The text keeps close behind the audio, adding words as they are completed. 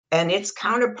and its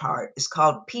counterpart is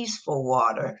called Pieceful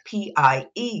water, Piece,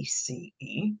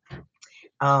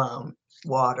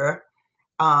 water,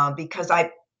 because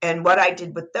and what I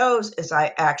did with those is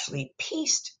I actually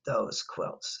pieced those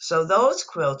quilts. So those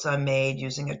quilts are made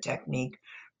using a technique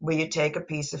where you take a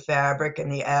piece of fabric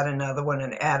and you add another one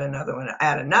and add another one and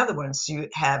add another one. So you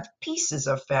have pieces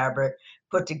of fabric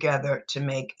put together to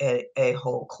make a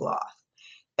whole cloth.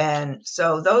 And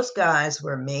so those guys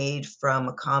were made from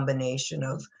a combination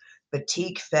of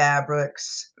batik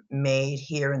fabrics made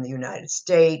here in the United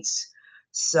States,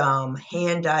 some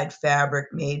hand-dyed fabric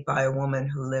made by a woman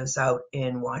who lives out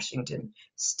in Washington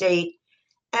State,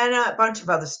 and a bunch of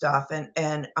other stuff.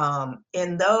 And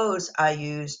in those, I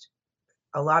used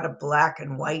a lot of black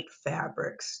and white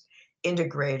fabrics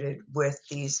integrated with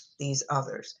these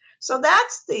others. So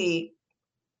that's the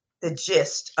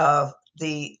gist of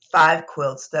the 5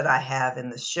 quilts that I have in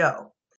the show.